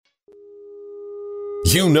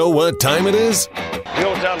You know what time it is? You know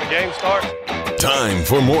what time the game starts? Time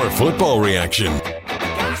for more football reaction.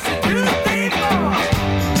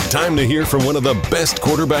 Time to hear from one of the best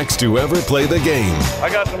quarterbacks to ever play the game. I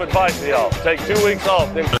got some advice for y'all. Take 2 weeks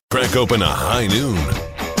off, then Crack open a high noon.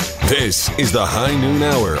 This is the High Noon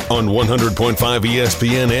Hour on 100.5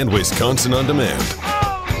 ESPN and Wisconsin On Demand.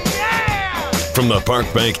 Oh, yeah! From the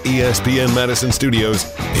Park Bank ESPN Madison Studios,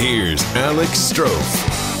 here's Alex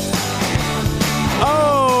Strouf.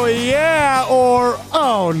 Oh, yeah, or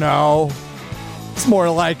oh, no. It's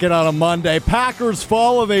more like it on a Monday. Packers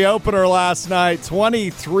fall in the opener last night,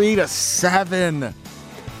 23-7.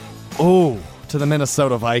 Ooh, to the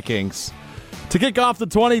Minnesota Vikings. To kick off the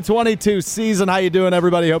 2022 season, how you doing,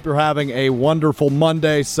 everybody? Hope you're having a wonderful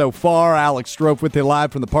Monday so far. Alex Strouf with you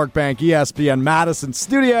live from the Park Bank ESPN Madison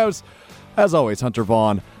Studios. As always, Hunter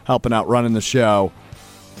Vaughn helping out running the show.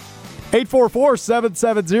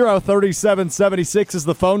 844-770-3776 is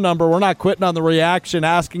the phone number. We're not quitting on the reaction,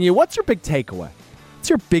 asking you, what's your big takeaway? What's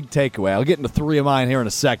your big takeaway? I'll get into three of mine here in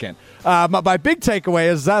a second. My big takeaway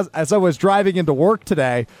is, as I was driving into work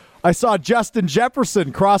today, I saw Justin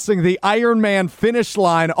Jefferson crossing the Ironman finish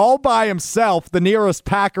line all by himself. The nearest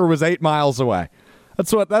Packer was 8 miles away.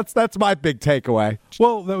 That's my big takeaway.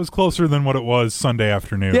 Well, that was closer than what it was Sunday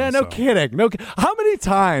afternoon. Yeah, no kidding. How many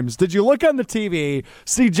times did you look on the TV,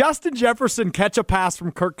 see Justin Jefferson catch a pass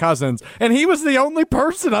from Kirk Cousins, and he was the only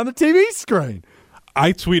person on the TV screen?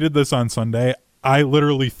 I tweeted this on Sunday. I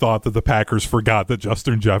literally thought that the Packers forgot that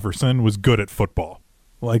Justin Jefferson was good at football.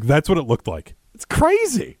 Like, that's what it looked like. It's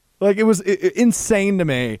crazy. Like, it was insane to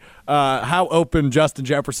me how open Justin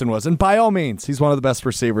Jefferson was. And by all means, he's one of the best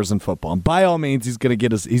receivers in football. And by all means, he's going to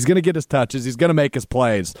get his touches. He's going to make his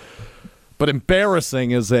plays. But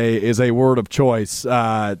embarrassing is a word of choice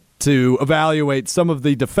to evaluate some of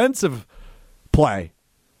the defensive play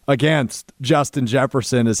against Justin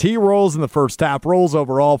Jefferson as he rolls in the first half, rolls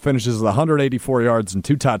overall, finishes with 184 yards and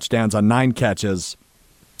 2 touchdowns on 9 catches.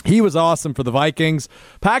 He was awesome for the Vikings.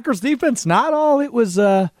 Packers defense, not all it was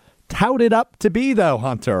touted up to be, though,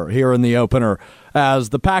 Hunter, here in the opener.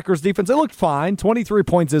 As the Packers defense, it looked fine. 23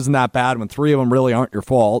 points isn't that bad when 3 of them really aren't your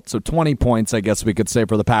fault. So 20 points, I guess we could say,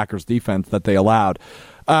 for the Packers defense that they allowed.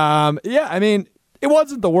 It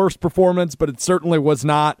wasn't the worst performance, but it certainly was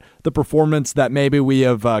not the performance that maybe we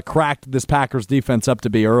have cracked this Packers defense up to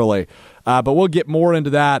be early. But we'll get more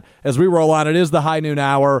into that as we roll on. It is the High Noon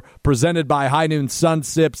Hour, presented by High Noon Sun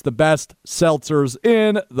Sips, the best seltzers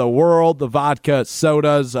in the world, the vodka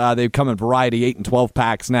sodas. They come in variety, 8 and 12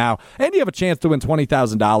 packs now. And you have a chance to win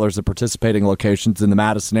 $20,000 at participating locations in the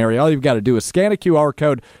Madison area. All you've got to do is scan a QR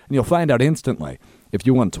code, and you'll find out instantly if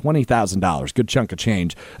you won $20,000, good chunk of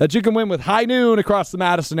change that you can win with High Noon across the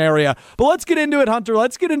Madison area. But let's get into it, Hunter.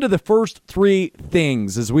 Let's get into the first 3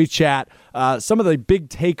 things as we chat some of the big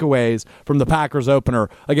takeaways from the Packers opener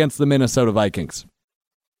against the Minnesota Vikings.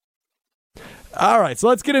 All right, so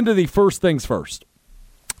let's get into the first things first.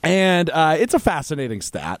 And it's a fascinating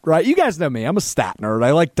stat, right? You guys know me. I'm a stat nerd. I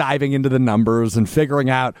like diving into the numbers and figuring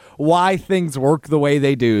out why things work the way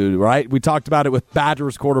they do, right? We talked about it with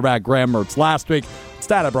Badgers quarterback Graham Mertz last week. The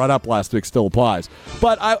stat I brought up last week still applies.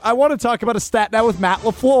 But I want to talk about a stat now with Matt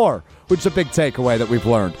LaFleur, which is a big takeaway that we've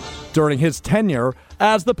learned during his tenure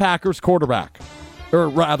as the Packers quarterback. Or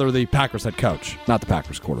rather, the Packers head coach, not the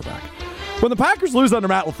Packers quarterback. When the Packers lose under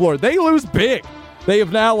Matt LaFleur, they lose big. They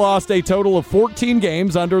have now lost a total of 14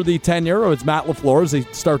 games under the tenure of Matt LaFleur as he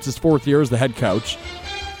starts his 4th year as the head coach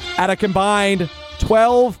at a combined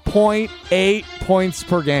 12.8 points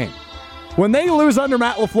per game. When they lose under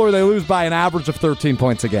Matt LaFleur, they lose by an average of 13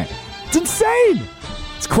 points a game. It's insane.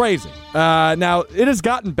 It's crazy. Now, it has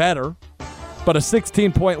gotten better, but a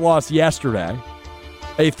 16-point loss yesterday,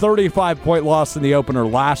 a 35-point loss in the opener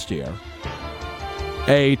last year,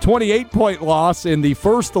 a 28-point loss in the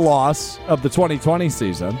first loss of the 2020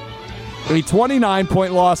 season, a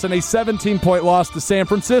 29-point loss, and a 17-point loss to San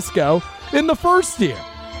Francisco in the first year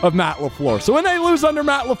of Matt LaFleur. So when they lose under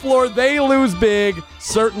Matt LaFleur, they lose big.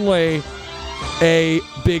 Certainly a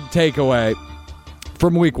big takeaway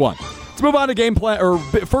from week 1. Let's move on to game plan, or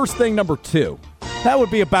first thing number 2. That would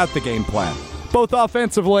be about the game plan, both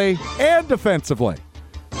offensively and defensively.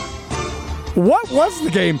 What was the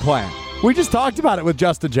game plan? We just talked about it with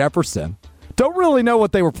Justin Jefferson. Don't really know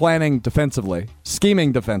what they were planning defensively,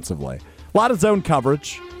 scheming defensively. A lot of zone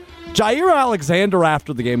coverage. Jair Alexander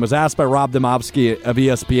after the game was asked by Rob Demovsky of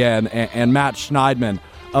ESPN and Matt Schneidman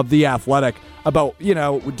of The Athletic about,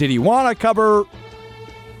 did he want to cover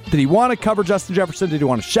Justin Jefferson? Did he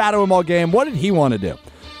want to shadow him all game? What did he want to do?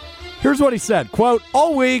 Here's what he said, quote,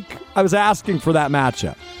 "All week I was asking for that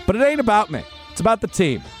matchup, but it ain't about me. It's about the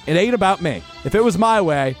team. It ain't about me. If it was my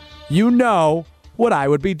way, you know what I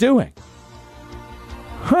would be doing.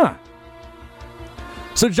 Huh.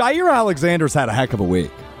 So Jair Alexander's had a heck of a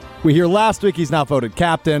week. We hear last week he's not voted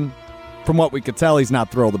captain. From what we could tell, he's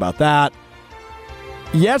not thrilled about that.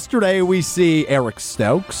 Yesterday, we see Eric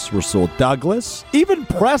Stokes, Rasul Douglas, even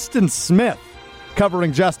Preston Smith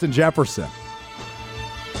covering Justin Jefferson.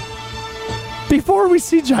 Before we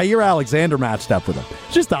see Jair Alexander matched up with him.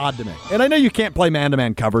 It's just odd to me. And I know you can't play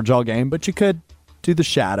man-to-man coverage all game, but you could do the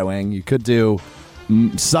shadowing. You could do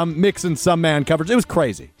some mixing some man coverage. It was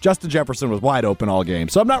crazy. Justin Jefferson was wide open all game.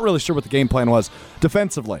 So I'm not really sure what the game plan was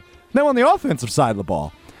defensively. Now, on the offensive side of the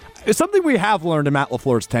ball, something we have learned in Matt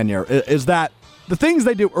LaFleur's tenure is that the things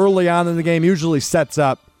they do early on in the game usually sets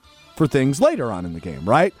up for things later on in the game,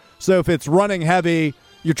 right? So if it's running heavy,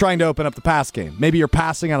 you're trying to open up the pass game. Maybe you're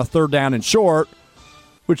passing on a third down and short,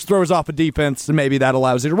 which throws off a defense, and maybe that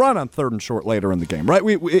allows you to run on third and short later in the game, right?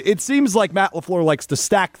 It seems like Matt LaFleur likes to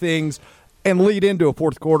stack things and lead into a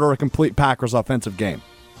fourth quarter, a complete Packers offensive game.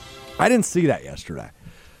 I didn't see that yesterday.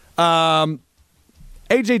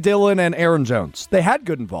 A.J. Dillon and Aaron Jones, they had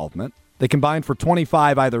good involvement. They combined for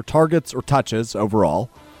 25 either targets or touches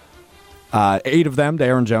overall. 8 of them to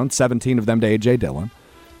Aaron Jones, 17 of them to A.J. Dillon.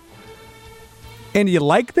 And you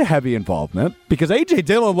like the heavy involvement because A.J.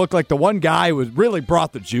 Dillon looked like the one guy who really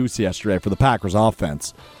brought the juice yesterday for the Packers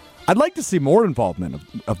offense. I'd like to see more involvement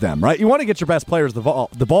of them, right? You want to get your best players the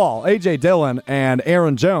ball. A.J. Dillon and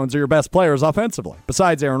Aaron Jones are your best players offensively,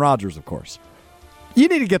 besides Aaron Rodgers, of course. You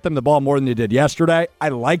need to get them the ball more than you did yesterday. I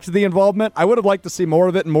liked the involvement. I would have liked to see more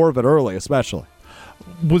of it and more of it early, especially.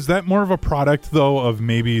 Was that more of a product, though, of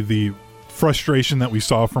maybe the frustration that we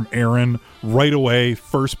saw from Aaron right away,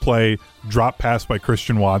 first play, drop pass by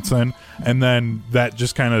Christian Watson, and then that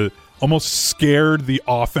just kind of almost scared the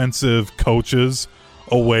offensive coaches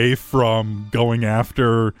away from going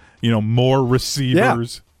after, more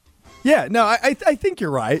receivers? Yeah, no, I think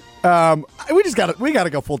you're right. We gotta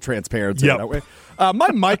go full transparency. Yep. Don't we?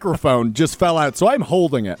 My microphone just fell out, so I'm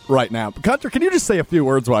holding it right now. Hunter, can you just say a few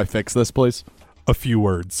words while I fix this, please? A few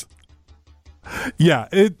words. Yeah,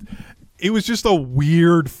 it was just a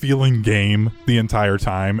weird feeling game the entire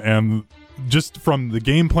time, and just from the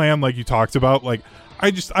game plan, like you talked about, like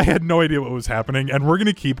I had no idea what was happening, and we're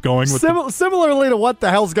gonna keep going with similarly to what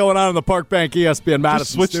the hell's going on in the Park Bank ESPN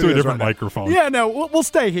Madison. Just switch to a different microphone. Yeah, no, we'll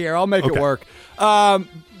stay here. I'll make it work.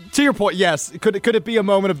 To your point, yes. Could it be a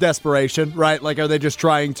moment of desperation, right? Like, are they just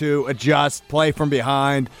trying to adjust, play from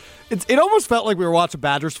behind? It almost felt like we were watching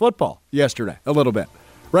Badgers football yesterday, a little bit,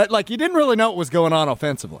 right? Like, you didn't really know what was going on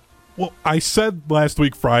offensively. Well, I said last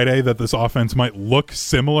week Friday that this offense might look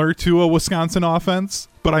similar to a Wisconsin offense,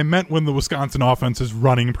 but I meant when the Wisconsin offense is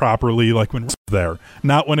running properly, like when we're there,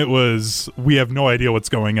 not when it was we have no idea what's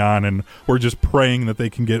going on and we're just praying that they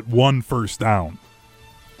can get one first down.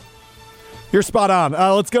 You're spot on.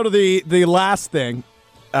 Let's go to the last thing.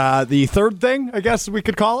 The third thing, I guess we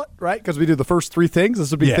could call it, right? Because we do the first 3 things.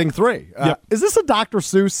 This would be thing 3. Yep. Is this a Dr.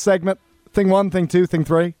 Seuss segment? Thing 1, thing 2, thing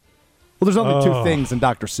 3? Well, there's only 2 things in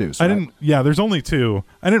Dr. Seuss, right? There's only 2.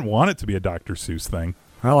 I didn't want it to be a Dr. Seuss thing.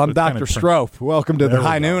 Well, I'm Dr. Strouf. Welcome to the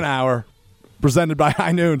High Noon Hour, presented by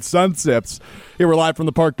High Noon Sun Sips. Here we're live from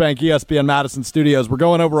the Park Bank ESPN Madison studios. We're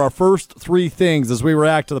going over our first 3 things as we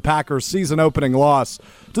react to the Packers' season-opening loss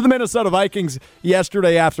to the Minnesota Vikings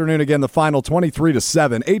yesterday afternoon. Again, the final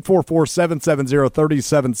 23-7.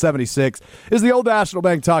 844-770-3776 is the Old National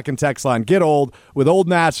Bank talking text line. Get old with Old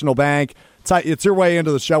National Bank. It's your way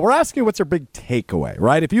into the show. We're asking what's your big takeaway,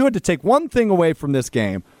 right? If you had to take one thing away from this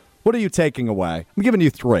game, what are you taking away? I'm giving you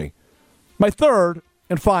 3. My third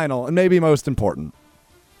and final, and maybe most important,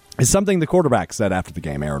 is something the quarterback said after the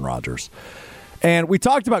game, Aaron Rodgers. And we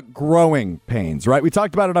talked about growing pains, right? We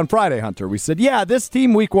talked about it on Friday, Hunter. We said, yeah, this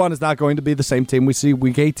team week 1 is not going to be the same team we see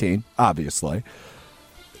week 18, obviously.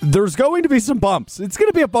 There's going to be some bumps. It's going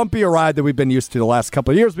to be a bumpier ride than we've been used to the last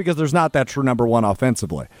couple of years because there's not that true number 1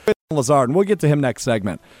 offensively. Lazard, and we'll get to him next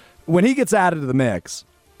segment. When he gets added to the mix,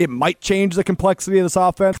 it might change the complexity of this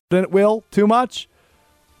offense, and it will too much.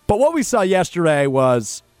 But what we saw yesterday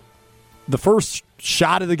was the first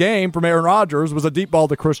shot of the game from Aaron Rodgers was a deep ball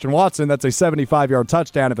to Christian Watson. That's a 75-yard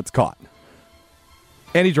touchdown if it's caught.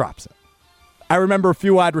 And he drops it. I remember a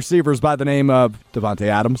few wide receivers by the name of Devontae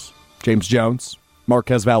Adams, James Jones,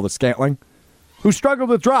 Marquez Valdes-Scantling, who struggled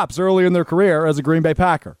with drops early in their career as a Green Bay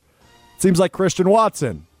Packer. Seems like Christian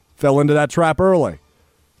Watson fell into that trap early.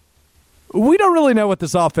 We don't really know what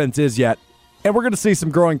this offense is yet, and we're going to see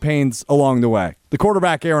some growing pains along the way. The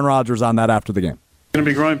quarterback, Aaron Rodgers, on that after the game. It's going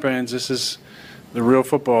to be growing pains. This is the real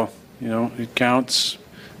football. It counts.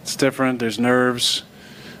 It's different. There's nerves.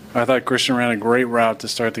 I thought Christian ran a great route to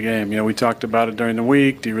start the game. We talked about it during the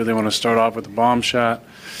week. Do you really want to start off with a bomb shot?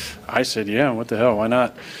 I said, yeah, what the hell, why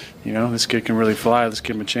not? This kid can really fly. Let's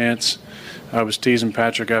give him a chance. I was teasing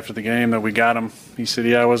Patrick after the game that we got him. He said,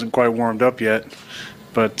 yeah, I wasn't quite warmed up yet,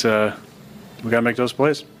 but we got to make those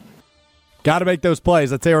plays. Got to make those plays.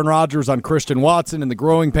 That's Aaron Rodgers on Christian Watson, and the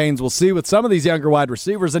growing pains we'll see with some of these younger wide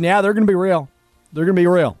receivers. And, yeah, they're going to be real. They're going to be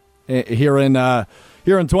real here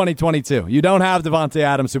in 2022. You don't have Devontae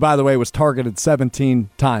Adams, who, by the way, was targeted 17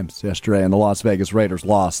 times yesterday, and the Las Vegas Raiders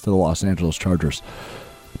lost to the Los Angeles Chargers.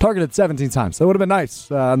 Targeted 17 times. That would have been nice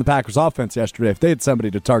on the Packers offense yesterday if they had somebody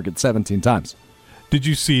to target 17 times. Did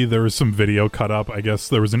you see there was some video cut up? I guess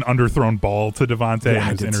there was an underthrown ball to Devontae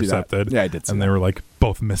and it was intercepted. Yeah, I did see and they were like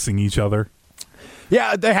both missing each other.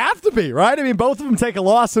 Yeah, they have to be, right? I mean, both of them take a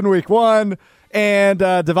loss in week one. And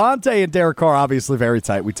Devontae and Derek Carr, obviously very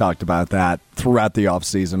tight. We talked about that throughout the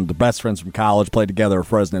offseason. The best friends from college played together at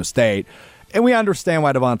Fresno State. And we understand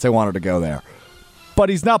why Devontae wanted to go there. But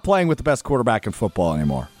he's not playing with the best quarterback in football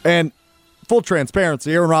anymore. And full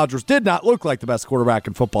transparency, Aaron Rodgers did not look like the best quarterback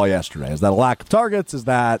in football yesterday. Is that a lack of targets? Is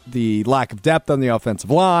that the lack of depth on the offensive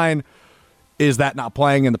line? Is that not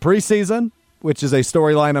playing in the preseason, which is a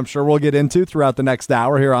storyline I'm sure we'll get into throughout the next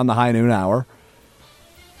hour here on the High Noon Hour?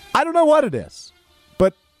 I don't know what it is,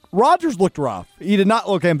 but Rodgers looked rough. He did not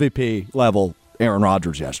look MVP level Aaron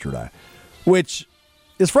Rodgers yesterday, which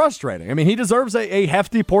is frustrating. I mean, he deserves a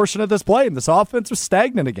hefty portion of this play, and this offense was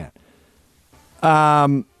stagnant again.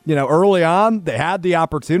 Early on, they had the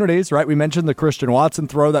opportunities, right? We mentioned the Christian Watson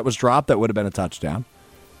throw that was dropped that would have been a touchdown.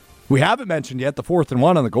 We haven't mentioned yet the 4th and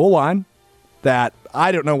 1 on the goal line that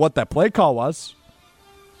I don't know what that play call was.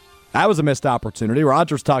 That was a missed opportunity.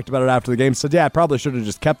 Rodgers talked about it after the game, said, yeah, I probably should have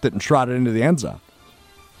just kept it and trotted into the end zone.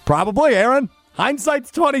 Probably, Aaron. Hindsight's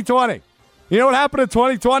 2020. You know what happened in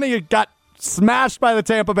 2020? It got smashed by the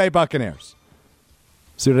Tampa Bay Buccaneers.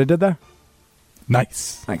 See what I did there?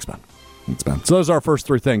 Nice. Thanks, man. So those are our first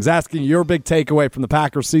three things. Asking your big takeaway from the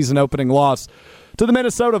Packers' season-opening loss to the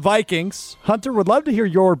Minnesota Vikings. Hunter, would love to hear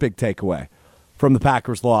your big takeaway from the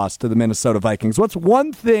Packers' loss to the Minnesota Vikings. What's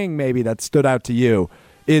one thing maybe that stood out to you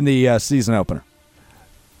in the season opener?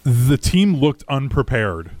 The team looked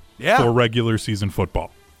unprepared for regular season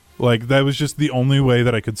football. Like, that was just the only way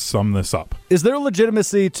that I could sum this up. Is there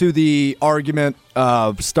legitimacy to the argument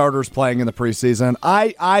of starters playing in the preseason?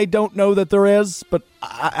 I don't know that there is, but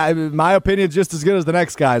my opinion is just as good as the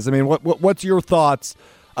next guy's. I mean, what's your thoughts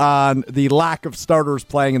on the lack of starters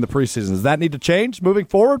playing in the preseason? Does that need to change moving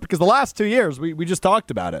forward? Because the last 2 years, we just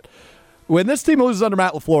talked about it. When this team loses under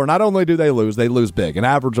Matt LaFleur, not only do they lose big. An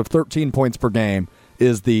average of 13 points per game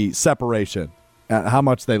is the separation at how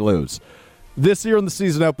much they lose. This year in the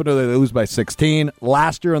season opener, they lose by 16.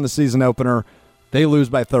 Last year in the season opener, they lose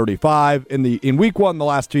by 35. In week one, the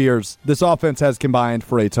last 2 years, this offense has combined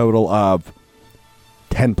for a total of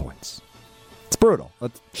 10 points. It's brutal.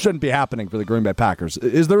 That shouldn't be happening for the Green Bay Packers.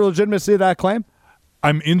 Is there legitimacy to that claim?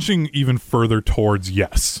 I'm inching even further towards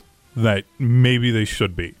yes, that maybe they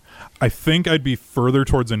should be. I think I'd be further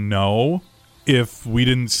towards a no if we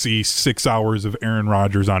didn't see 6 hours of Aaron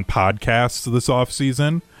Rodgers on podcasts this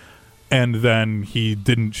offseason, and then he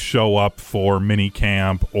didn't show up for mini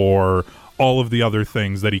camp or all of the other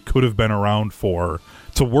things that he could have been around for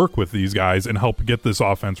to work with these guys and help get this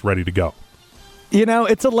offense ready to go. You know,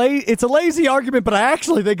 it's a lazy argument, but I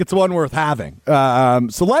actually think it's one worth having.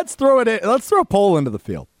 So let's throw a poll into the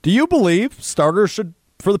field. Do you believe starters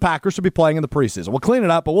for the Packers should be playing in the preseason? We'll clean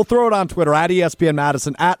it up, but we'll throw it on Twitter at ESPN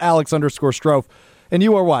Madison, at Alex_Strouf. And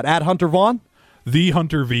you are what? At Hunter Vaughn? The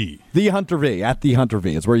Hunter V. The Hunter V. At The Hunter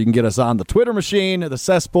V is where you can get us on the Twitter machine, the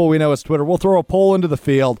cesspool we know as Twitter. We'll throw a poll into the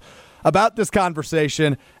field about this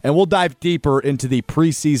conversation, and we'll dive deeper into the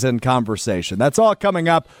preseason conversation. That's all coming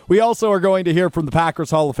up. We also are going to hear from the Packers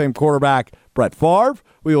Hall of Fame quarterback, Brett Favre.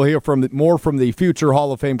 We will hear more from the future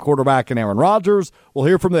Hall of Fame quarterback in Aaron Rodgers. We'll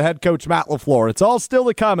hear from the head coach, Matt LaFleur. It's all still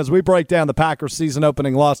to come as we break down the Packers'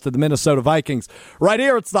 season-opening loss to the Minnesota Vikings. Right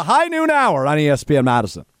here, it's the High Noon Hour on ESPN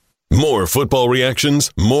Madison. More football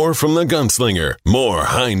reactions, more from the gunslinger, more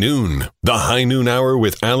High Noon. The High Noon Hour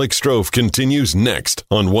with Alex Strouf continues next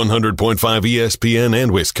on 100.5 ESPN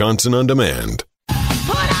and Wisconsin On Demand.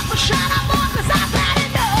 Put up a shut up, boy, 'cause I've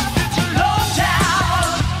had enough.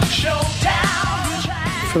 It's showdown.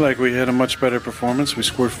 I feel like we had a much better performance. We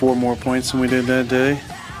scored 4 more points than we did that day.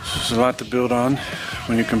 There's a lot to build on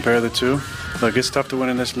when you compare the two. Look, it's tough to win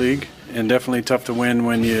in this league, and definitely tough to win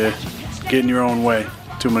when you get in your own way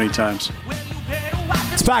too many times.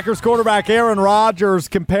 It's Packers quarterback Aaron Rodgers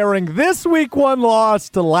comparing this Week 1 loss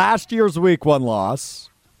to last year's Week 1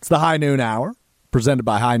 loss. It's the High Noon Hour. presented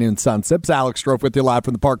by High Noon Sun Sips. Alex Strouf with you live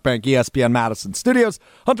from the Park Bank ESPN Madison studios.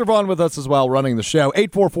 Hunter Vaughn with us as well, running the show.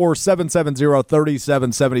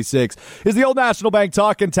 844-770-3776 is the Old National Bank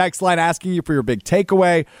talk and text line, asking you for your big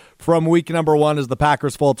takeaway from week number 1 as the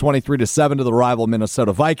Packers fall 23-7 to the rival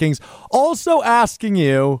Minnesota Vikings. Also asking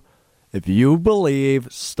you if you believe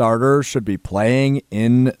starters should be playing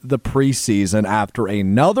in the preseason after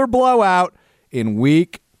another blowout in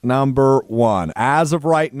week number 1. As of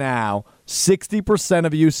right now, 60%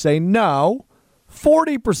 of you say no,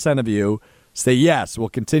 40% of you say yes. We'll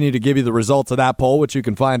continue to give you the results of that poll, which you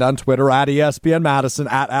can find on Twitter at ESPN Madison,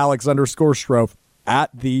 at Alex_Strouf, at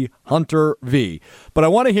the Hunter V. But I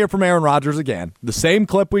want to hear from Aaron Rodgers again, the same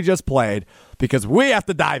clip we just played, because we have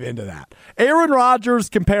to dive into that. Aaron Rodgers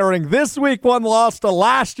comparing this week 1 loss to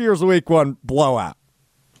last year's week 1 blowout.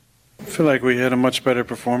 I feel like we had a much better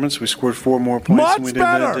performance. We scored 4 more points than we did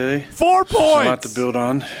that day. 4 points. There's a lot to build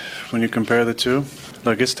on when you compare the two.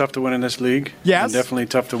 Look, it's tough to win in this league. Yes. And definitely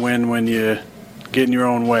tough to win when you get in your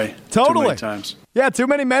own way. Totally. Too many times. Yeah, too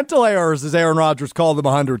many mental errors, as Aaron Rodgers called them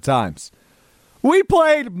 100 times. We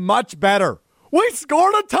played much better. We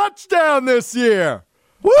scored a touchdown this year.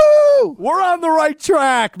 Woo! We're on the right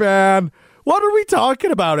track, man. What are we talking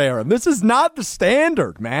about, Aaron? This is not the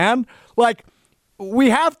standard, man. Like, we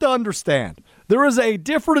have to understand, there is a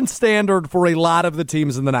different standard for a lot of the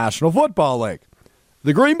teams in the National Football League.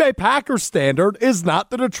 The Green Bay Packers standard is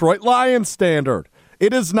not the Detroit Lions standard.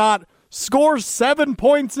 It is not score 7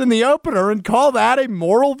 points in the opener and call that a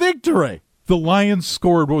moral victory. The Lions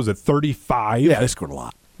scored, what was it, 35? Yeah, they scored a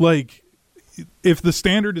lot. Like, if the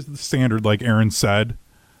standard is the standard, like Aaron said,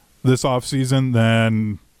 this offseason,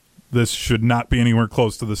 then this should not be anywhere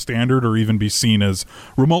close to the standard or even be seen as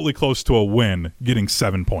remotely close to a win, getting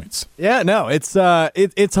 7 points. Yeah, no, it's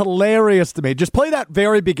hilarious to me. Just play that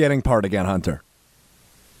very beginning part again, Hunter.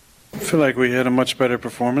 I feel like we had a much better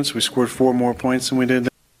performance. We scored 4 more points than we did.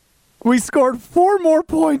 We scored 4 more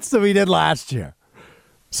points than we did last year,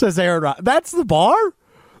 says Aaron Rodgers. That's the bar?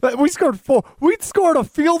 We scored 4. We scored a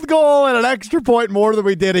field goal and an extra point more than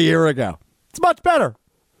we did a year ago. It's much better.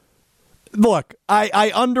 Look,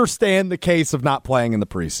 I understand the case of not playing in the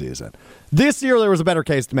preseason. This year there was a better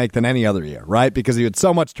case to make than any other year, right? Because you had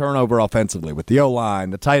so much turnover offensively with the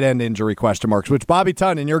O-line, the tight end injury question marks, which Bobby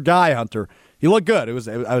Tunnon, your guy, Hunter, he looked good.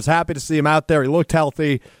 I was happy to see him out there. He looked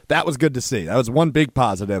healthy. That was good to see. That was one big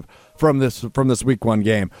positive from this week 1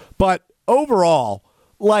 game. But overall,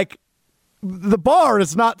 like, the bar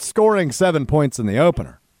is not scoring 7 points in the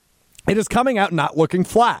opener. It is coming out not looking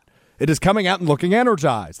flat. It is coming out and looking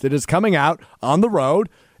energized. It is coming out on the road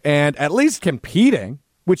and at least competing,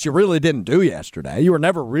 which you really didn't do yesterday. You were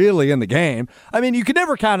never really in the game. I mean, you can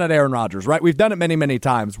never count out Aaron Rodgers, right? We've done it many, many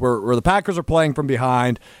times where the Packers are playing from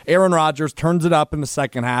behind. Aaron Rodgers turns it up in the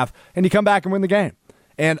second half, and you come back and win the game.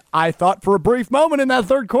 And I thought for a brief moment in that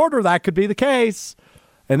third quarter that could be the case.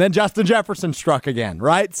 And then Justin Jefferson struck again,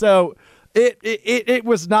 right? So it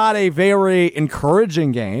was not a very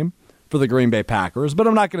encouraging game for the Green Bay Packers, but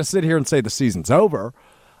I'm not going to sit here and say the season's over.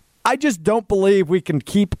 I just don't believe we can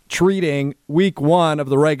keep treating week 1 of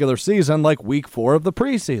the regular season like week 4 of the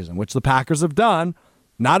preseason, which the Packers have done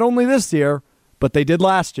not only this year, but they did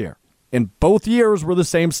last year. And both years were the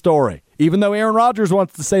same story. Even though Aaron Rodgers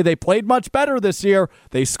wants to say they played much better this year,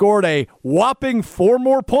 they scored a whopping 4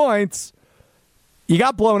 more points. You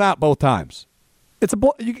got blown out both times.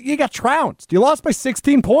 You got trounced. You lost by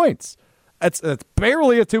 16 points. It's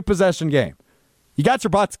barely a 2-possession game. You got your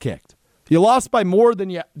butts kicked. You lost by more than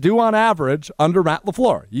you do on average under Matt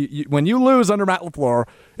LaFleur. When you lose under Matt LaFleur,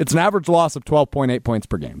 it's an average loss of 12.8 points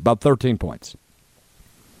per game, about 13 points.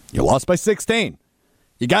 You lost by 16.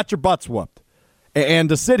 You got your butts whooped. And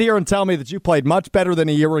to sit here and tell me that you played much better than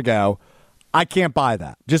a year ago, I can't buy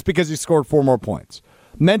that just because you scored 4 more points.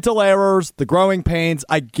 Mental errors, the growing pains,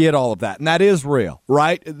 I get all of that. And that is real,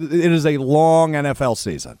 right? It is a long NFL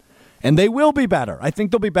season. And they will be better. I think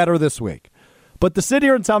they'll be better this week. But to sit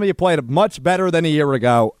here and tell me you played much better than a year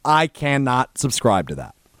ago, I cannot subscribe to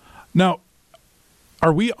that. Now,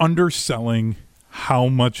 are we underselling how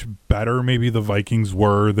much better maybe the Vikings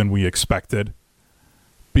were than we expected?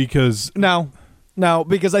 Because No,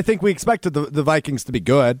 because I think we expected the Vikings to be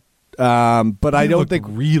good. But I don't think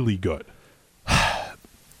really good.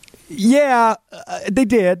 Yeah, they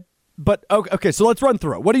did. But, okay, so let's run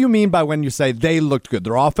through it. What do you mean by when you say they looked good?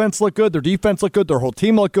 Their offense looked good, their defense looked good, their whole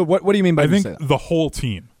team looked good? What do you mean by I think say that? the whole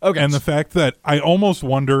team. Okay. And the fact that I almost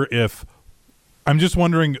wonder if – I'm just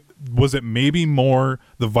wondering, was it maybe more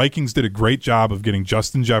the Vikings did a great job of getting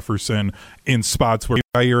Justin Jefferson in spots where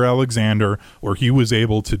Jair Alexander, where he was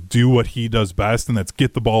able to do what he does best, and that's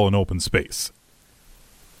get the ball in open space?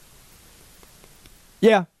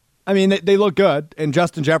 Yeah. I mean, they look good, and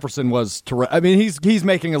Justin Jefferson was terrific. I mean, he's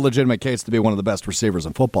making a legitimate case to be one of the best receivers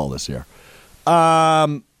in football this year.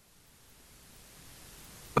 But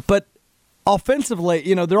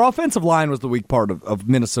offensively, their offensive line was the weak part of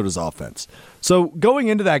Minnesota's offense. So going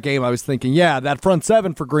into that game, I was thinking, that front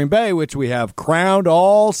seven for Green Bay, which we have crowned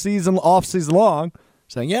off season long,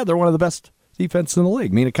 saying, they're one of the best defenses in the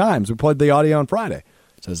league. Mina Kimes, we played the audio on Friday,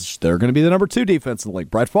 says they're going to be the number 2 defense in the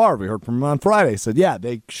league. Brett Favre, we heard from him on Friday, said,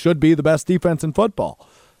 they should be the best defense in football.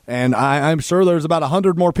 And I'm sure there's about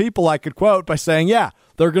 100 more people I could quote by saying,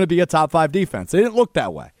 they're going to be a top 5 defense. They didn't look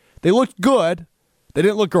that way. They looked good. They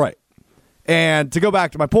didn't look great. And to go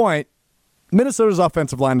back to my point, Minnesota's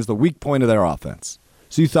offensive line is the weak point of their offense.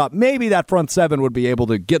 So you thought maybe that front seven would be able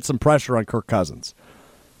to get some pressure on Kirk Cousins.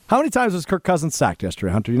 How many times was Kirk Cousins sacked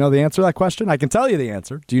yesterday, Hunter? You know the answer to that question? I can tell you the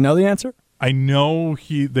answer. Do you know the answer? I know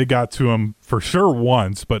they got to him for sure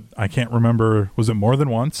once, but I can't remember. Was it more than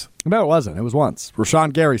once? No, it wasn't. It was once.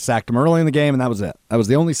 Rashawn Gary sacked him early in the game, and that was it. That was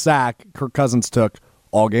the only sack Kirk Cousins took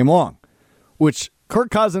all game long, which Kirk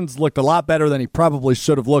Cousins looked a lot better than he probably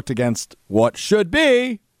should have looked against what should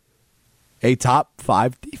be a top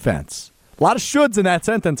 5 defense. A lot of shoulds in that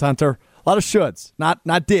sentence, Hunter. A lot of shoulds. Not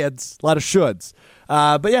dids. A lot of shoulds.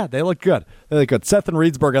 But they look good. They look good. Seth and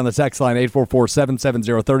Reedsburg on the text line,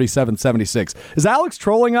 844-770-3776. Is Alex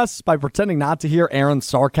trolling us by pretending not to hear Aaron's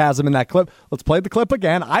sarcasm in that clip? Let's play the clip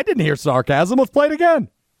again. I didn't hear sarcasm. Let's play it again.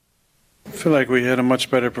 I feel like we had a much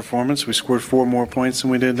better performance. We scored 4 more points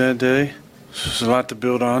than we did that day. There's a lot to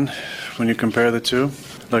build on when you compare the two.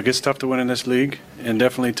 Look, it's tough to win in this league, and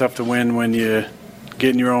definitely tough to win when you get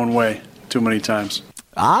in your own way too many times.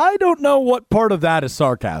 I don't know what part of that is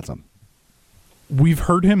sarcasm. We've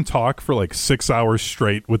heard him talk for like 6 hours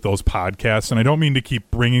straight with those podcasts, and I don't mean to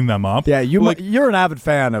keep bringing them up. Yeah, you're an avid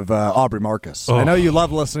fan of Aubrey Marcus. I know you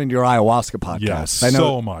love listening to your ayahuasca podcast. Yes, I know.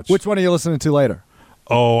 So much. Which one are you listening to later?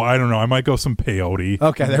 Oh, I don't know. I might go some peyote.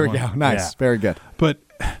 Okay, there we go. Nice. Yeah. Very good. But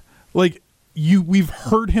we've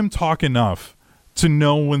heard him talk enough to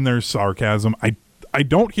know when there's sarcasm. I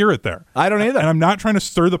don't hear it there. I don't either. And I'm not trying to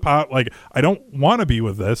stir the pot. I don't want to be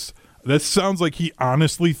with this. This sounds like he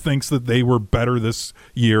honestly thinks that they were better this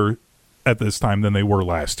year at this time than they were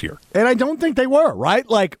last year. And I don't think they were, right?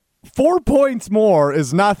 4 points more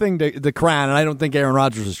is nothing to crown, and I don't think Aaron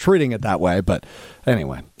Rodgers is treating it that way. But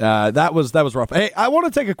anyway, that was rough. Hey, I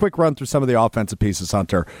want to take a quick run through some of the offensive pieces,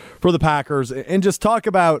 Hunter, for the Packers, and just talk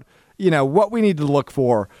about what we need to look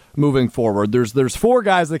for moving forward. There's 4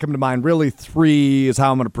 guys that come to mind. Really, 3 is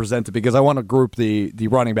how I'm going to present it because I want to group the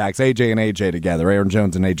running backs, AJ and AJ together, Aaron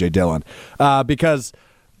Jones and AJ Dillon, because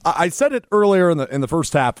I said it earlier in the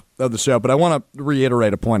first half of the show, but I want to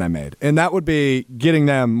reiterate a point I made, and that would be getting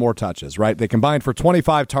them more touches, right? They combined for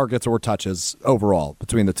 25 targets or touches overall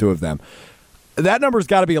between the two of them. That number's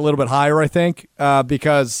got to be a little bit higher, I think,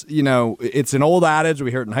 because, it's an old adage. We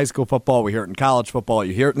hear it in high school football. We hear it in college football.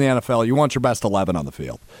 You hear it in the NFL. You want your best 11 on the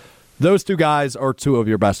field. Those 2 guys are 2 of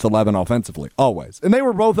your best 11 offensively, always. And they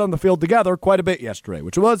were both on the field together quite a bit yesterday,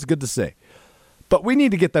 which was good to see. But we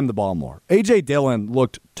need to get them the ball more. A.J. Dillon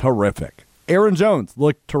looked terrific. Aaron Jones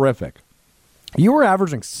looked terrific. You were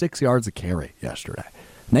averaging 6 yards a carry yesterday.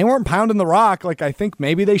 And they weren't pounding the rock like I think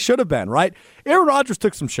maybe they should have been, right? Aaron Rodgers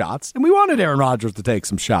took some shots, and we wanted Aaron Rodgers to take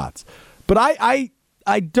some shots. But I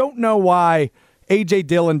don't know why A.J.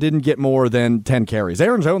 Dillon didn't get more than 10 carries.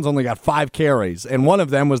 Aaron Jones only got 5 carries, and one of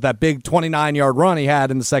them was that big 29-yard run he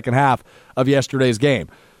had in the second half of yesterday's game.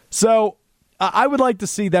 So I would like to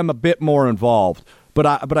see them a bit more involved, but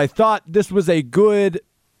I thought this was a good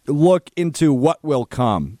look into what will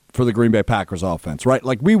come for the Green Bay Packers offense, right?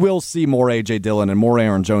 We will see more A.J. Dillon and more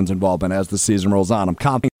Aaron Jones involvement as the season rolls on. I'm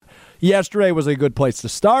confident yesterday was a good place to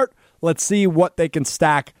start. Let's see what they can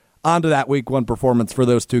stack onto that Week 1 performance for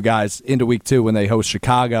those 2 guys into Week 2 when they host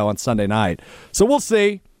Chicago on Sunday night. So we'll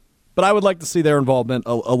see, but I would like to see their involvement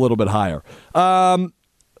a little bit higher.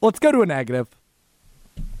 Let's go to a negative.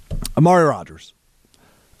 Amari Rodgers.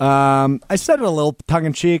 I said it a little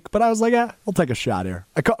tongue-in-cheek, but I was like, we'll take a shot here.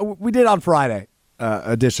 We did on Friday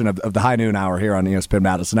edition of the High Noon Hour here on ESPN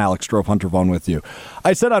Madison. Alex Strouf, Hunter Vaughn with you.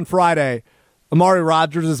 I said on Friday, Amari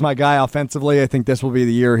Rodgers is my guy offensively. I think this will be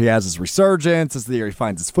the year he has his resurgence. It's the year he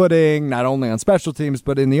finds his footing, not only on special teams,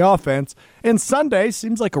 but in the offense. And Sunday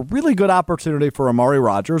seems like a really good opportunity for Amari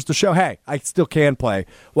Rodgers to show, hey, I still can play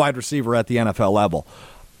wide receiver at the NFL level.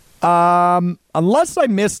 Unless I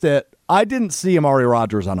missed it, I didn't see Amari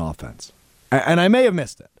Rodgers on offense. And I may have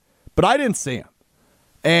missed it, but I didn't see him.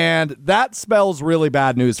 And that spells really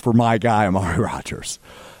bad news for my guy, Amari Rodgers.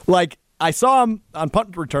 I saw him on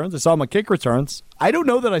punt returns. I saw him on kick returns. I don't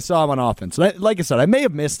know that I saw him on offense. Like I said, I may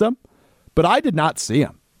have missed him, but I did not see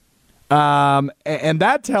him. And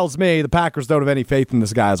that tells me the Packers don't have any faith in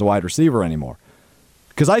this guy as a wide receiver anymore.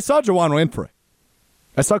 Because I saw Juwan Winfrey.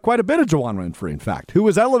 I saw quite a bit of Juwan Winfrey, in fact, who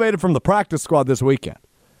was elevated from the practice squad this weekend.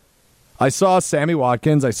 I saw Sammy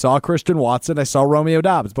Watkins. I saw Christian Watson. I saw Romeo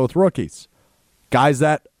Doubs, both rookies. Guys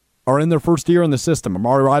that are in their first year in the system.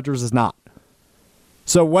 Amari Rodgers is not.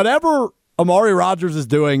 So whatever Amari Rodgers is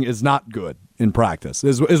doing is not good in practice,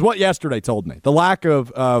 is what yesterday told me. The lack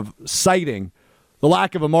of sighting, the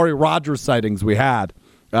lack of Amari Rodgers sightings we had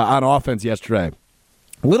on offense yesterday,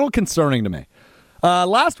 a little concerning to me.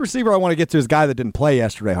 Last receiver I want to get to is a guy that didn't play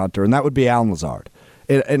yesterday, Hunter, and that would be Allen Lazard.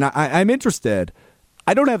 And I'm interested.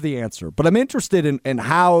 I don't have the answer, but I'm interested in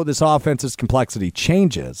how this offense's complexity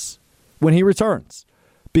changes when he returns.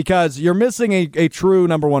 Because you're missing a true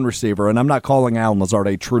number one receiver, and I'm not calling Allen Lazard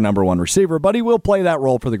a true number one receiver, but he will play that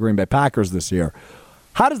role for the Green Bay Packers this year.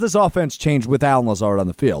 How does this offense change with Allen Lazard on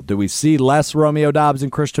the field? Do we see less Romeo Doubs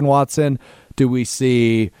and Christian Watson? Do we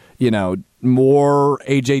see, more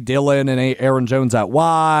A.J. Dillon and Aaron Jones out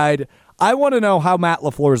wide? I want to know how Matt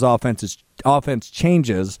LaFleur's offense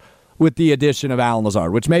changes with the addition of Allen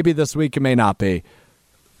Lazard, which maybe this week it may not be.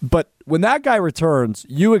 But when that guy returns,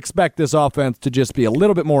 you expect this offense to just be a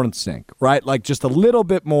little bit more in sync, right? Like just a little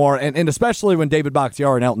bit more, and especially when David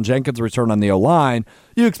Bakhtiari and Elton Jenkins return on the O-line,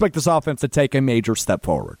 you expect this offense to take a major step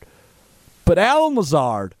forward. But Allen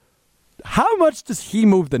Lazard, how much does he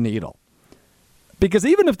move the needle? Because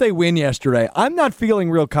even if they win yesterday, I'm not feeling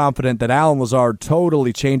real confident that Allen Lazard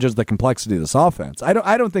totally changes the complexity of this offense. I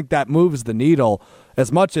don't think that moves the needle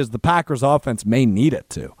as much as the Packers offense may need it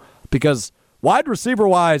to. Because wide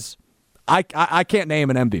receiver-wise, I can't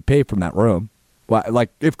name an MVP from that room.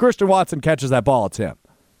 Like, if Christian Watson catches that ball, it's him.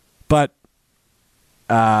 But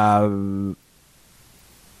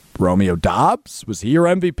Romeo Doubs, was he your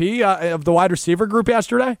MVP of the wide receiver group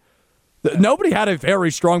yesterday? Nobody had a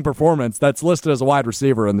very strong performance that's listed as a wide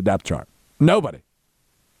receiver in the depth chart. Nobody.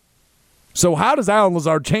 So how does Allen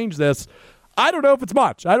Lazard change this? I don't know if it's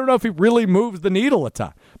much. I don't know if he really moves the needle a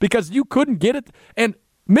ton. Because you couldn't get it. And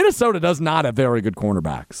Minnesota does not have very good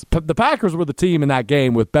cornerbacks. The Packers were the team in that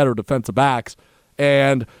game with better defensive backs.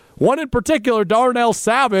 And one in particular, Darnell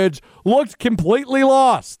Savage, looked completely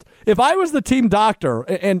lost. If I was the team doctor,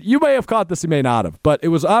 and you may have caught this, you may not have, but it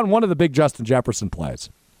was on one of the big Justin Jefferson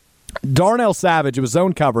plays. Darnell Savage, it was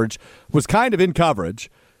zone coverage, was kind of in coverage,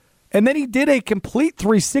 and then he did a complete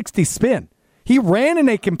 360 spin. He ran in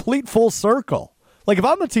a complete full circle. Like, if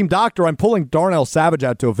I'm the team doctor, I'm pulling Darnell Savage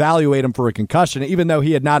out to evaluate him for a concussion, even though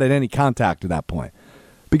he had not had any contact at that point.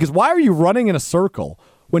 Because why are you running in a circle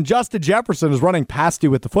when Justin Jefferson is running past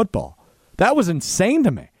you with the football? That was insane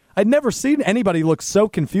to me. I'd never seen anybody look so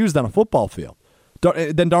confused on a football field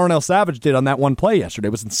than Darnell Savage did on that one play yesterday.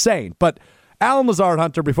 It was insane. But Allen Lazard,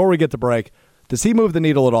 Hunter, before we get to break, does he move the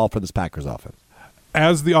needle at all for this Packers offense?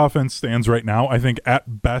 As the offense stands right now, I think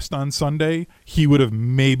at best on Sunday, he would have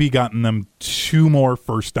maybe gotten them 2 more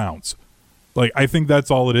first downs. Like, I think that's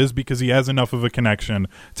all it is, because he has enough of a connection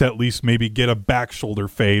to at least maybe get a back shoulder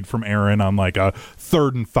fade from Aaron on like a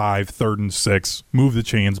 3rd and 5, 3rd and 6, move the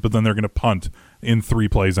chains, but then they're going to punt in 3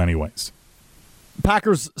 plays anyways.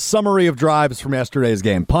 Packers summary of drives from yesterday's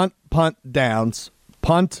game. Punt, downs,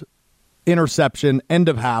 punt, interception, end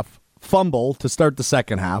of half, fumble to start the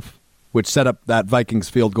second half, which set up that Vikings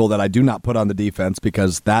field goal that I do not put on the defense,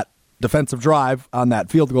 because that defensive drive on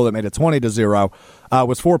that field goal that made it 20-0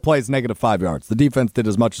 was 4 plays, -5 yards. The defense did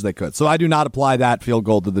as much as they could. So I do not apply that field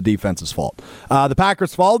goal to the defense's fault. The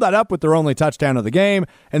Packers followed that up with their only touchdown of the game,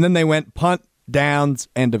 and then they went punt, downs,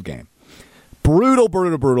 end of game. Brutal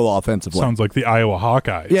offensively. Sounds like the Iowa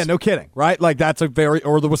Hawkeyes. Yeah, no kidding, right? Like, that's or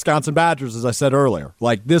the Wisconsin Badgers, as I said earlier.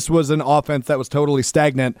 Like, this was an offense that was totally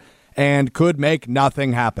stagnant and could make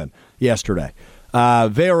nothing happen yesterday.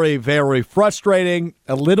 Very, very frustrating,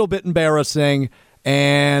 a little bit embarrassing,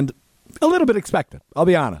 and a little bit expected. I'll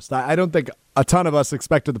be honest. I don't think a ton of us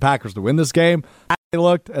expected the Packers to win this game. They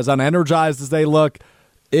looked as unenergized as they look.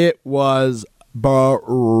 It was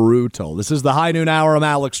brutal. This is the High Noon Hour. I'm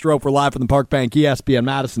Alex Strouf. We're live from the Park Bank ESPN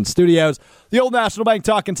Madison studios. The Old National Bank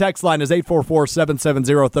talk and text line is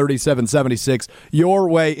 844-770-3776. Your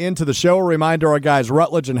way into the show. A reminder, our guys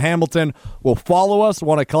Rutledge and Hamilton will follow us.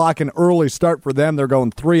 1 o'clock, an early start for them. They're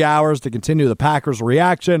going 3 hours to continue the Packers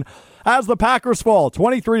reaction. As the Packers fall,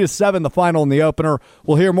 23-7, the final in the opener.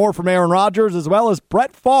 We'll hear more from Aaron Rodgers as well as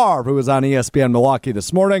Brett Favre, who was on ESPN Milwaukee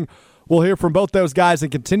this morning. We'll hear from both those guys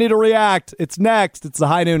and continue to react. It's next. It's the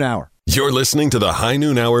High Noon Hour. You're listening to the High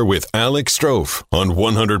Noon Hour with Alex Strouf on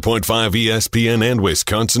 100.5 ESPN and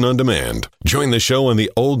Wisconsin On Demand. Join the show on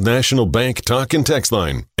the Old National Bank talk and text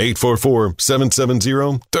line,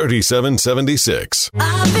 844-770-3776.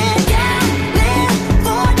 I've been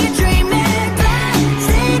California dreaming,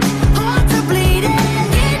 plastic hearts are bleeding.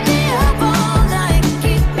 Keep me up all night,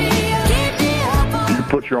 keep me up all night. You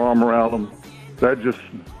put your arm around them, that just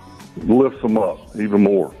lifts them up even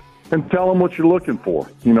more. And tell them what you're looking for.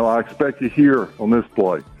 You know, I expect you here on this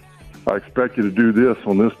play. I expect you to do this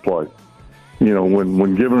on this play. You know,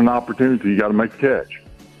 when given an opportunity, you got to make the catch.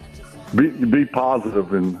 Be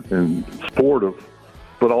positive and sportive,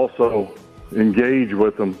 but also engage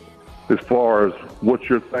with them as far as what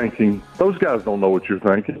you're thinking. Those guys don't know what you're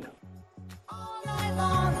thinking.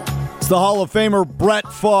 It's the Hall of Famer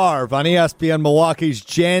Brett Favre on ESPN Milwaukee's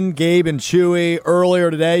Jen, Gabe, and Chewy.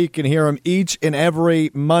 Earlier today, you can hear him each and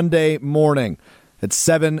every Monday morning at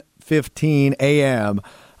 7:15 a.m.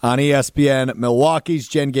 on ESPN Milwaukee's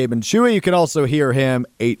Jen, Gabe, and Chewy. You can also hear him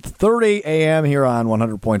 8:30 a.m. here on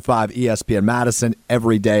 100.5 ESPN Madison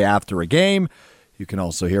every day after a game. You can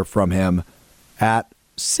also hear from him at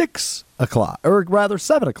 6 o'clock, or rather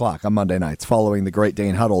 7 o'clock on Monday nights following the Great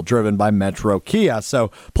Dane Huddle driven by Metro Kia.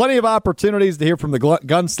 So plenty of opportunities to hear from the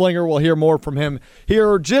gunslinger. We'll hear more from him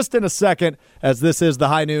here just in a second, as this is the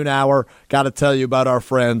High Noon Hour. Got to tell you about our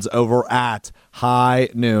friends over at High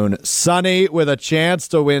Noon. Sunny with a chance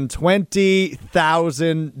to win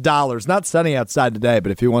 $20,000. Not sunny outside today,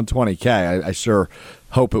 but if you won $20K, I sure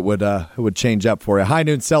hope it would change up for you. High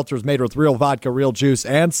Noon seltzers made with real vodka, real juice,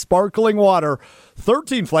 and sparkling water.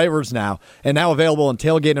 13 flavors now, and now available in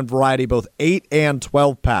tailgate and variety, both 8 and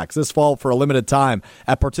 12 packs. This fall for a limited time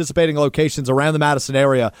at participating locations around the Madison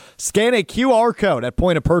area. Scan a QR code at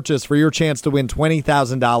point of purchase for your chance to win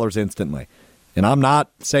 $20,000 instantly. And I'm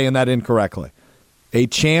not saying that incorrectly. A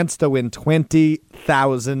chance to win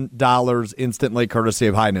 $20,000 instantly, courtesy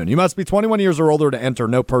of High Noon. You must be 21 years or older to enter.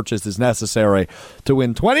 No purchase is necessary to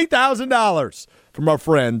win $20,000 from our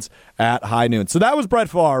friends at High Noon. So that was Brett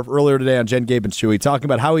Favre earlier today on Jen, Gabe, and Chewy, talking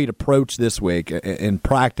about how he'd approach this week in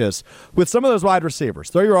practice with some of those wide receivers.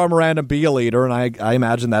 Throw your arm around and be a leader, and I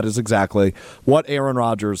imagine that is exactly what Aaron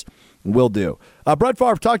Rodgers will do. Brett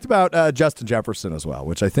Favre talked about Justin Jefferson as well,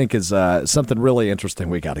 which I think is something really interesting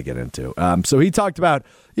we got to get into. So he talked about,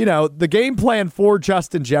 the game plan for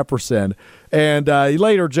Justin Jefferson, and he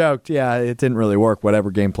later joked, it didn't really work, whatever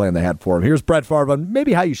game plan they had for him. Here's Brett Favre on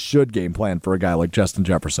maybe how you should game plan for a guy like Justin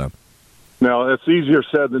Jefferson. Now, it's easier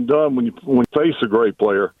said than done when you face a great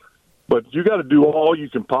player, but you got to do all you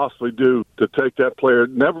can possibly do to take that player.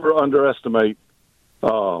 Never underestimate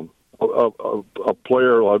a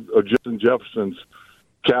player of Justin Jefferson's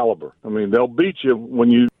caliber. I mean, they'll beat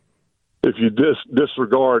you if you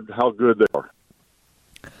disregard how good they are.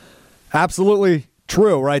 Absolutely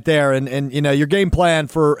true right there. And your game plan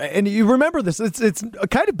and you remember this, it's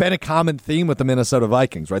kind of been a common theme with the Minnesota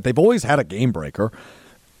Vikings, right? They've always had a game breaker.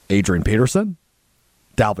 Adrian Peterson,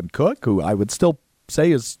 Dalvin Cook, who I would still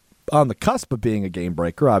say is on the cusp of being a game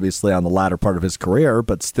breaker, obviously on the latter part of his career,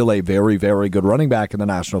 but still a very, very good running back in the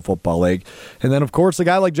National Football League. And then, of course, a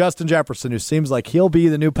guy like Justin Jefferson, who seems like he'll be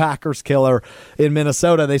the new Packers killer in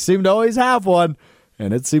Minnesota. They seem to always have one,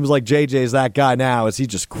 and it seems like JJ's that guy now as he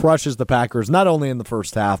just crushes the Packers, not only in the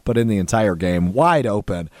first half, but in the entire game, wide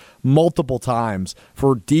open, multiple times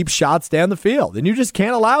for deep shots down the field. And you just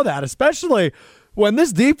can't allow that, especially when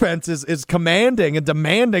this defense is commanding and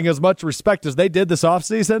demanding as much respect as they did this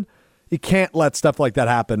offseason. You can't let stuff like that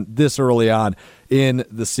happen this early on in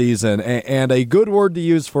the season. And a good word to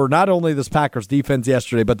use for not only this Packers defense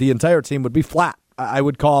yesterday, but the entire team would be flat. I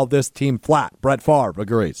would call this team flat. Brett Favre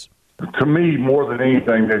agrees. To me, more than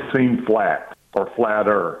anything, they seem flat or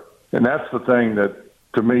flatter. And that's the thing that,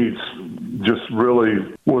 to me, just really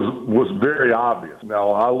was very obvious.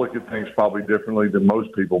 Now, I look at things probably differently than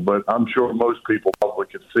most people, but I'm sure most people probably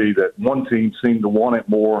could see that one team seemed to want it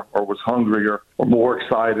more or was hungrier or more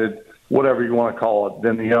excited, whatever you want to call it,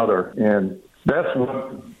 than the other. And that's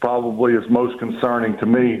what probably is most concerning to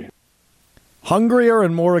me. Hungrier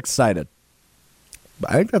and more excited.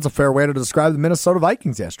 I think that's a fair way to describe the Minnesota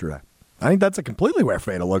Vikings yesterday. I think that's a completely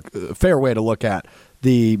fair way to look at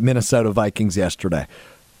the Minnesota Vikings yesterday.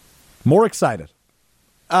 More excited.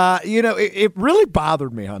 It really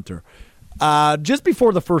bothered me, Hunter. Just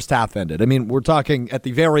before the first half ended, I mean, we're talking at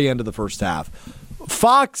the very end of the first half,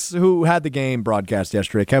 Fox, who had the game broadcast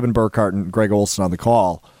yesterday, Kevin Burkhardt and Greg Olson on the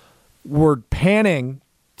call, were panning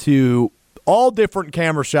to all different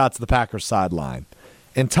camera shots of the Packers sideline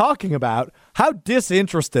and talking about how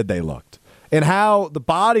disinterested they looked and how the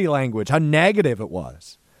body language, how negative it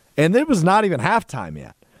was. And it was not even halftime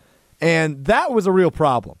yet. And that was a real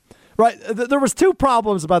problem. Right? There was two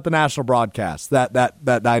problems about the national broadcast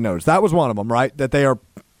that I noticed. That was one of them, right? That they are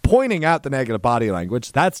pointing out the negative body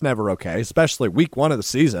language. That's never okay, especially week one of the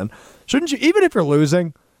season. Shouldn't you, even if you're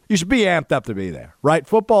losing, you should be amped up to be there, right?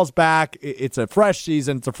 Football's back. It's a fresh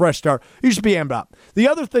season. It's a fresh start. You should be amped up. The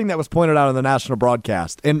other thing that was pointed out on the national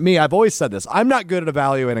broadcast, and I've always said this, I'm not good at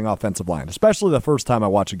evaluating offensive line, especially the first time I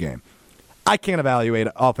watch a game. I can't evaluate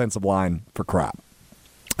offensive line for crap.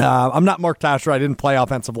 I'm not Mark Tasher. I didn't play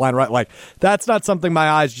offensive line, right? Like, that's not something my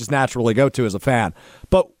eyes just naturally go to as a fan.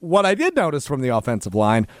 But what I did notice from the offensive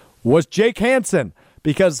line was Jake Hansen,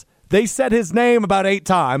 because they said his name about 8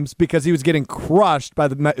 times because he was getting crushed by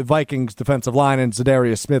the Vikings defensive line and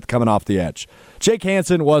Zadarius Smith coming off the edge. Jake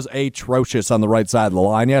Hansen was atrocious on the right side of the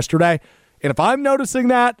line yesterday. And if I'm noticing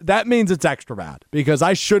that, that means it's extra bad because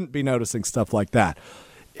I shouldn't be noticing stuff like that.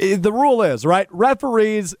 The rule is, right,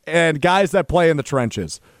 referees and guys that play in the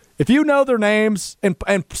trenches, if you know their names, and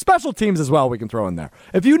special teams as well we can throw in there,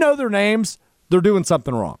 if you know their names, they're doing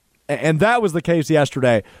something wrong. And that was the case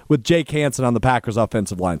yesterday with Jake Hansen on the Packers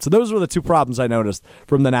offensive line. So those were the two problems I noticed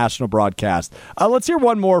from the national broadcast. Let's hear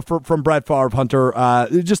one more from Brett Favre, Hunter,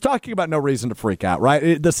 just talking about no reason to freak out,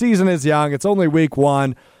 right? The season is young. It's only week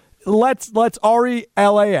one. Let's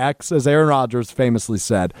RELAX, as Aaron Rodgers famously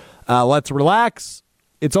said. Let's relax.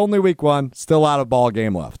 It's only week one, still out of ball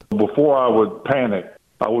game left. Before I would panic,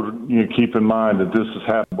 I would keep in mind that this has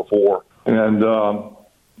happened before. And, I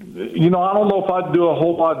don't know if I'd do a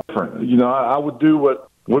whole lot different. I would do what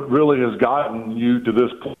really has gotten you to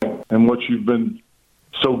this point and what you've been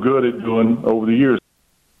so good at doing over the years.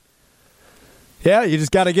 Yeah, you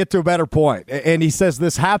just got to get to a better point. And he says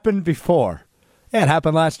this happened before. Yeah, it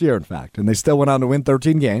happened last year, in fact. And they still went on to win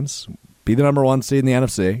 13 games, be the number 1 seed in the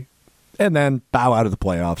NFC, and then bow out of the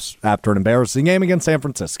playoffs after an embarrassing game against San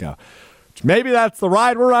Francisco. Maybe that's the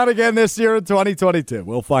ride we're on again this year in 2022.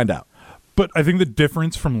 We'll find out. But I think the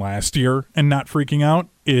difference from last year and not freaking out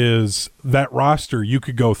is that roster you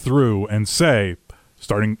could go through and say,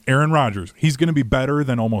 starting Aaron Rodgers, he's going to be better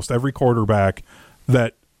than almost every quarterback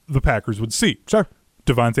that the Packers would see. Sure.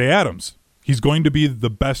 Devontae Adams, he's going to be the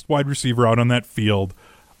best wide receiver out on that field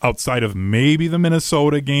outside of maybe the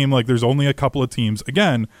Minnesota game. Like, there's only a couple of teams,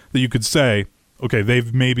 again, that you could say, okay,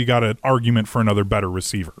 they've maybe got an argument for another better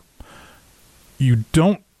receiver. You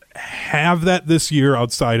don't have that this year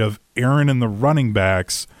outside of Aaron and the running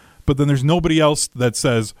backs, but then there's nobody else that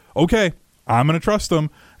says, okay, I'm going to trust them,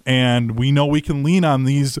 and we know we can lean on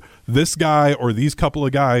this guy or these couple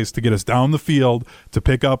of guys to get us down the field to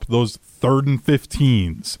pick up those 3rd and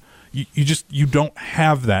 15s. You don't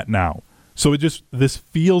have that now. So this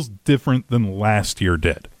feels different than last year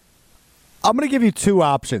did. I'm going to give you two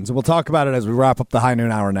options, and we'll talk about it as we wrap up the high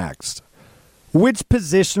noon hour next. Which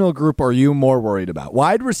positional group are you more worried about,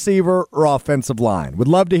 wide receiver or offensive line? Would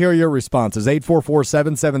love to hear your responses.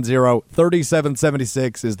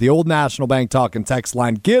 844-770-3776 is the Old National Bank talk and text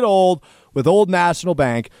line. Get old with Old National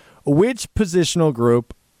Bank. Which positional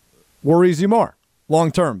group worries you more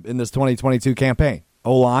long-term in this 2022 campaign?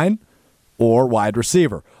 O-line or wide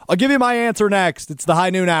receiver? I'll give you my answer next. It's the high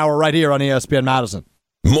noon hour right here on ESPN Madison.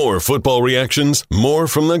 More football reactions, more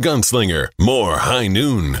from the Gunslinger, more High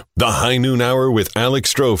Noon. The High Noon Hour with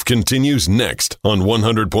Alex Strouf continues next on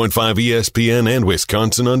 100.5 ESPN and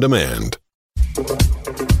Wisconsin On Demand.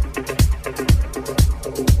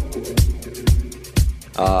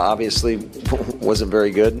 Obviously, wasn't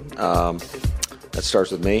very good. That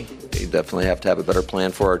starts with me. We definitely have to have a better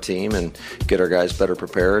plan for our team and get our guys better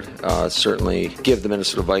prepared. Certainly give the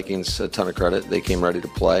Minnesota Vikings a ton of credit. They came ready to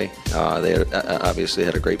play. They obviously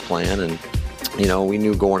had a great plan, and we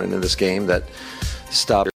knew going into this game that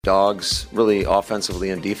stop dogs really offensively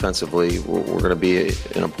and defensively were going to be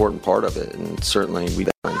an important part of it, and certainly we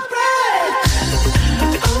did.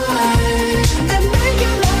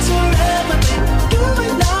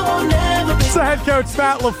 Head coach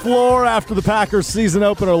Matt LaFleur after the Packers season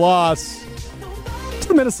opener loss to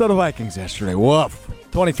the Minnesota Vikings yesterday. Woof.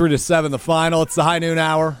 23-7 the final. It's the high noon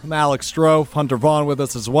hour. I'm Alex Strouf. Hunter Vaughn with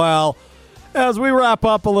us as well. As we wrap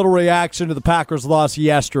up a little reaction to the Packers loss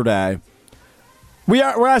yesterday,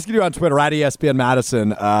 we're asking you on Twitter at ESPN Madison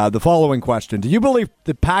the following question. Do you believe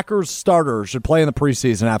the Packers starters should play in the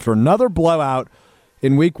preseason after another blowout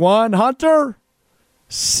in week one? Hunter?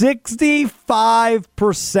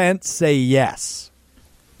 65% say yes.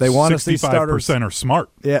 They want to see starters. 65% are smart.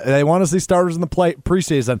 Yeah, they want to see starters in the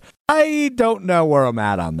preseason. I don't know where I'm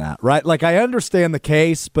at on that, right? Like, I understand the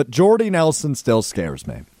case, but Jordy Nelson still scares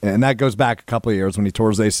me. And that goes back a couple of years when he tore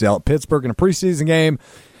his ACL at Pittsburgh in a preseason game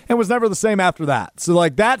and was never the same after that. So,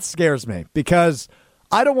 that scares me because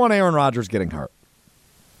I don't want Aaron Rodgers getting hurt.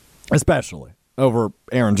 especially over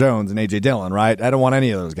Aaron Jones and A.J. Dillon, right? I don't want any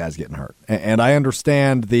of those guys getting hurt. And I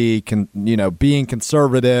understand the being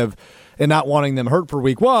conservative and not wanting them hurt for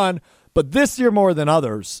week one, but this year more than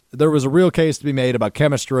others, there was a real case to be made about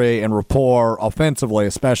chemistry and rapport, offensively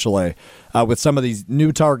especially, with some of these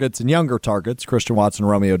new targets and younger targets, Christian Watson,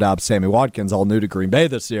 Romeo Doubs, Sammy Watkins, all new to Green Bay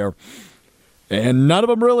this year. And none of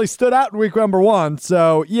them really stood out in week number one.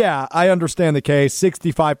 So, yeah, I understand the case.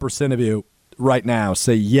 65% of you right now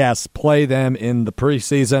say yes, play them in the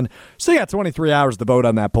preseason. So you got 23 hours to vote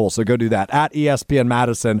on that poll, so go do that. At ESPN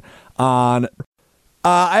Madison on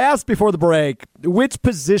I asked before the break, which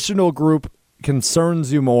positional group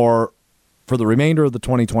concerns you more for the remainder of the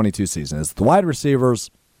 2022 season? Is it the wide receivers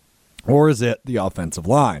or is it the offensive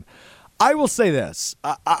line? I will say this.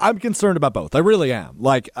 I'm concerned about both. I really am.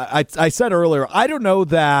 Like I said earlier, I don't know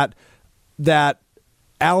that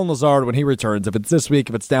Alan Lazard, when he returns, if it's this week,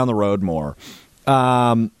 if it's down the road more,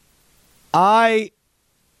 I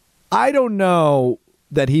don't know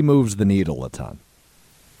that he moves the needle a ton.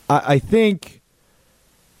 I think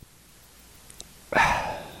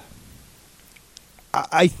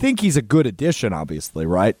he's a good addition, obviously,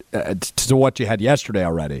 right, to what you had yesterday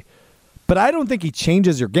already. But I don't think he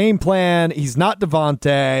changes your game plan. He's not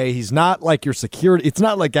Devontae. He's not like your security. It's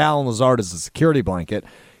not like Alan Lazard is a security blanket.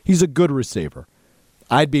 He's a good receiver.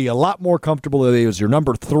 I'd be a lot more comfortable if he was your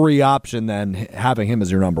number 3 option than having him as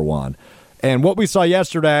your number 1. And what we saw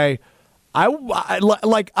yesterday, I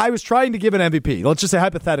was trying to give an MVP. Let's just say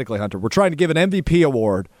hypothetically, Hunter, we're trying to give an MVP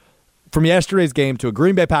award from yesterday's game to a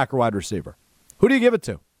Green Bay Packer wide receiver. Who do you give it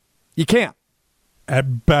to? You can't.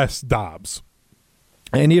 At best, Dobbs.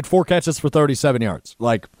 And he had 4 catches for 37 yards.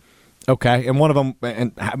 Like, okay. And one of them,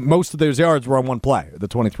 and most of those yards were on one play, the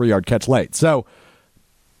 23-yard catch late. So,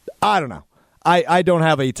 I don't know. I don't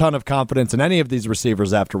have a ton of confidence in any of these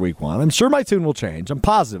receivers after week 1. I'm sure my tune will change. I'm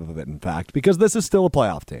positive of it, in fact, because this is still a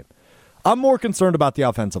playoff team. I'm more concerned about the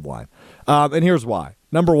offensive line. And here's why.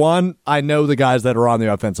 Number 1, I know the guys that are on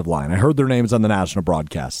the offensive line. I heard their names on the national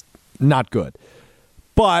broadcast. Not good.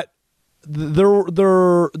 But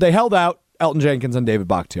they held out Elton Jenkins and David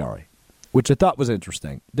Bakhtiari, which I thought was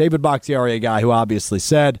interesting. David Bakhtiari, a guy who obviously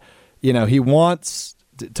said, he wants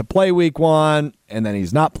to play week 1, and then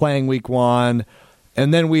he's not playing week 1.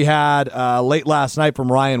 And then we had late last night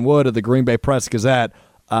from Ryan Wood of the Green Bay Press-Gazette.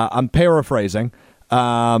 I'm paraphrasing,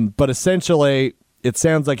 but essentially it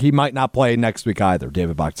sounds like he might not play next week either,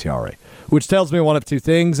 David Bakhtiari, which tells me one of two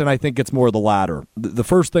things, and I think it's more the latter. The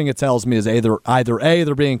first thing it tells me is either A,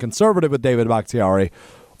 they're being conservative with David Bakhtiari,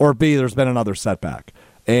 or B, there's been another setback.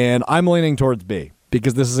 And I'm leaning towards B,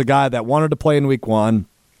 because this is a guy that wanted to play in week 1,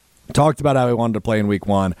 talked about how he wanted to play in week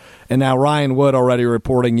 1, and now Ryan Wood already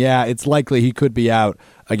reporting, it's likely he could be out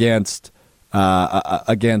against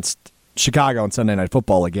Chicago on Sunday Night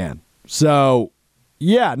Football again. So,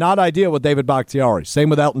 not ideal with David Bakhtiari. Same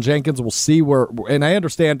with Elton Jenkins. We'll see where, and I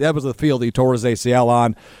understand that was the field he tore his ACL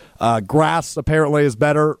on. Grass apparently is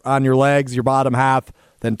better on your legs, your bottom half,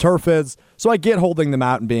 than turf is. So I get holding them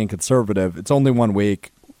out and being conservative. It's only 1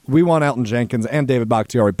 week. We want Elton Jenkins and David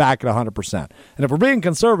Bakhtiari back at 100%. And if we're being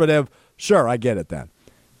conservative, sure, I get it then.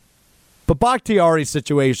 But Bakhtiari's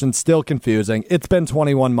situation's still confusing. It's been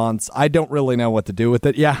 21 months. I don't really know what to do with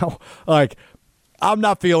it. I'm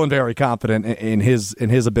not feeling very confident in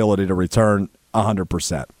his ability to return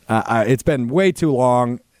 100%. It's been way too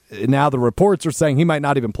long. Now the reports are saying he might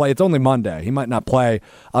not even play. It's only Monday. He might not play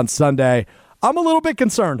on Sunday. I'm a little bit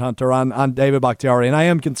concerned, Hunter, on David Bakhtiari, and I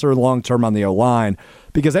am concerned long-term on the O-line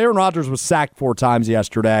because Aaron Rodgers was sacked 4 times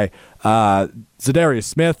yesterday. Zadarius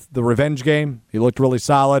Smith, the revenge game, he looked really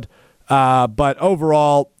solid. But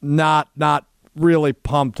overall, not really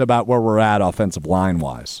pumped about where we're at offensive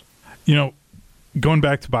line-wise. Going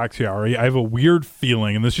back to Bakhtiari, I have a weird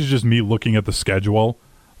feeling, and this is just me looking at the schedule,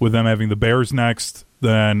 with them having the Bears next,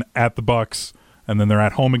 then at the Bucs, and then they're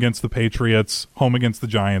at home against the Patriots, home against the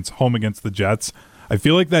Giants, home against the Jets. I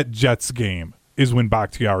feel like that Jets game is when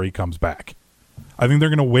Bakhtiari comes back. I think they're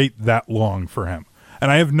going to wait that long for him.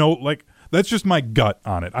 And I have that's just my gut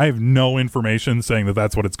on it. I have no information saying that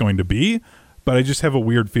that's what it's going to be, but I just have a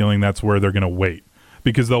weird feeling that's where they're going to wait.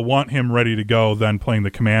 Because they'll want him ready to go then playing the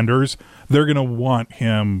Commanders. They're going to want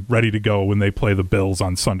him ready to go when they play the Bills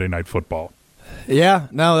on Sunday Night Football. Yeah,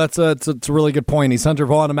 no, it's a really good point. He's Hunter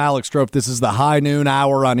Vaughn. I'm Alex Strouf. This is the high noon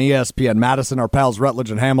hour on ESPN. Madison, our pals Rutledge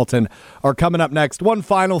and Hamilton are coming up next. One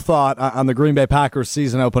final thought on the Green Bay Packers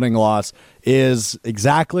season opening loss is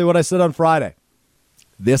exactly what I said on Friday.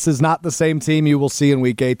 This is not the same team you will see in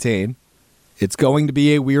Week 18. It's going to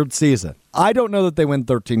be a weird season. I don't know that they win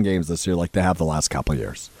 13 games this year like they have the last couple of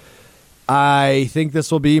years. I think this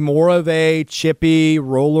will be more of a chippy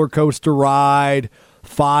roller coaster ride,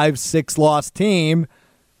 5-6 loss team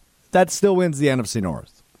that still wins the NFC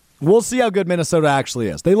North. We'll see how good Minnesota actually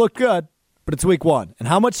is. They look good, but it's week one. And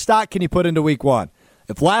how much stock can you put into week one?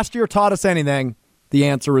 If last year taught us anything, the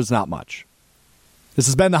answer is not much. This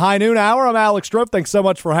has been the High Noon Hour. I'm Alex Strouf. Thanks so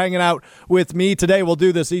much for hanging out with me today. We'll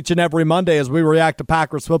do this each and every Monday as we react to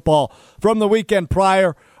Packers football from the weekend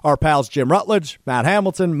prior. Our pals Jim Rutledge, Matt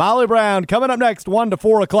Hamilton, Molly Brown coming up next 1 to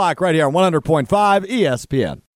 4 o'clock right here on 100.5 ESPN.